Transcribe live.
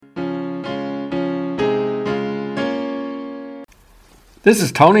This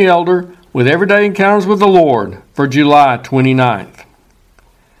is Tony Elder with Everyday Encounters with the Lord for July 29th.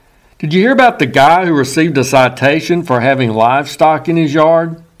 Did you hear about the guy who received a citation for having livestock in his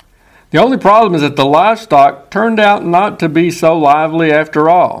yard? The only problem is that the livestock turned out not to be so lively after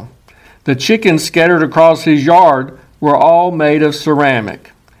all. The chickens scattered across his yard were all made of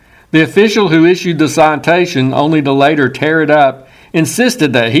ceramic. The official who issued the citation, only to later tear it up,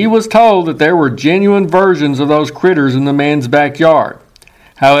 insisted that he was told that there were genuine versions of those critters in the man's backyard.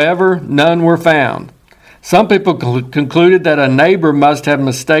 However, none were found. Some people concluded that a neighbor must have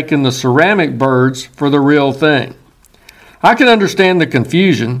mistaken the ceramic birds for the real thing. I can understand the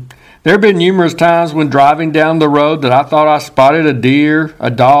confusion. There have been numerous times when driving down the road that I thought I spotted a deer, a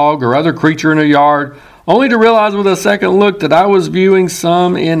dog, or other creature in a yard, only to realize with a second look that I was viewing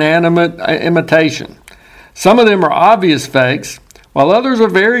some inanimate imitation. Some of them are obvious fakes, while others are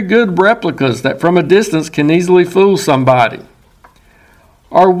very good replicas that from a distance can easily fool somebody.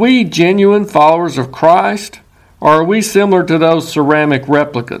 Are we genuine followers of Christ, or are we similar to those ceramic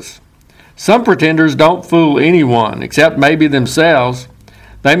replicas? Some pretenders don't fool anyone, except maybe themselves.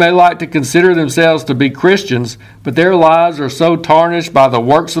 They may like to consider themselves to be Christians, but their lives are so tarnished by the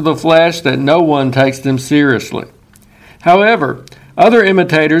works of the flesh that no one takes them seriously. However, other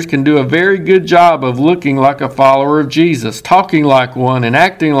imitators can do a very good job of looking like a follower of Jesus, talking like one, and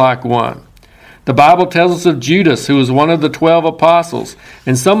acting like one. The Bible tells us of Judas, who was one of the 12 apostles,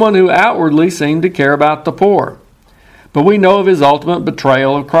 and someone who outwardly seemed to care about the poor. But we know of his ultimate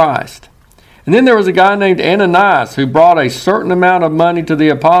betrayal of Christ. And then there was a guy named Ananias who brought a certain amount of money to the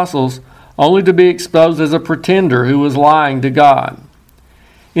apostles, only to be exposed as a pretender who was lying to God.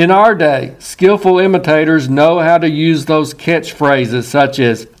 In our day, skillful imitators know how to use those catchphrases such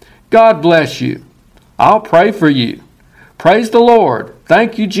as, "God bless you," "I'll pray for you," "Praise the Lord,"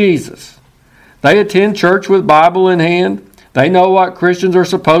 "Thank you, Jesus." They attend church with Bible in hand. They know what Christians are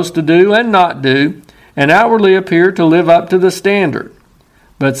supposed to do and not do, and outwardly appear to live up to the standard.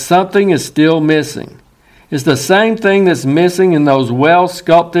 But something is still missing. It's the same thing that's missing in those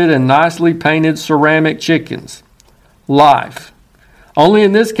well-sculpted and nicely painted ceramic chickens. Life. Only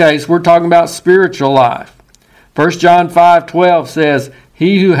in this case, we're talking about spiritual life. 1 John 5:12 says,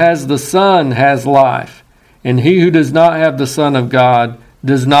 "He who has the Son has life, and he who does not have the Son of God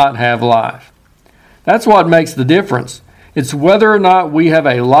does not have life." That's what makes the difference. It's whether or not we have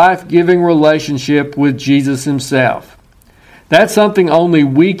a life-giving relationship with Jesus himself. That's something only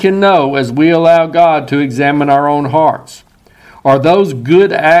we can know as we allow God to examine our own hearts. Are those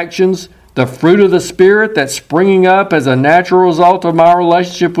good actions the fruit of the Spirit that's springing up as a natural result of my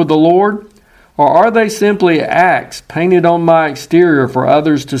relationship with the Lord? Or are they simply acts painted on my exterior for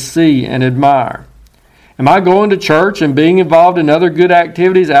others to see and admire? Am I going to church and being involved in other good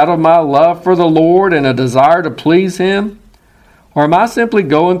activities out of my love for the Lord and a desire to please Him? Or am I simply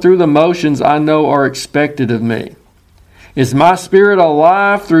going through the motions I know are expected of me? Is my spirit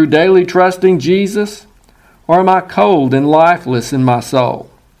alive through daily trusting Jesus? Or am I cold and lifeless in my soul?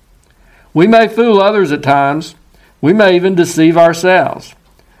 We may fool others at times. We may even deceive ourselves.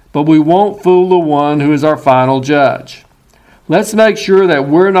 But we won't fool the one who is our final judge. Let's make sure that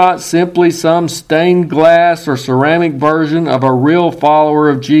we're not simply some stained glass or ceramic version of a real follower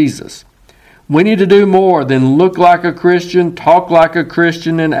of Jesus. We need to do more than look like a Christian, talk like a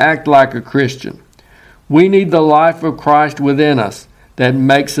Christian, and act like a Christian. We need the life of Christ within us that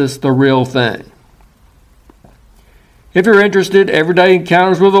makes us the real thing. If you're interested, Everyday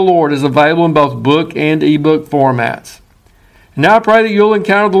Encounters with the Lord is available in both book and ebook formats. And now I pray that you'll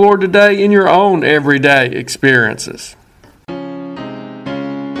encounter the Lord today in your own everyday experiences.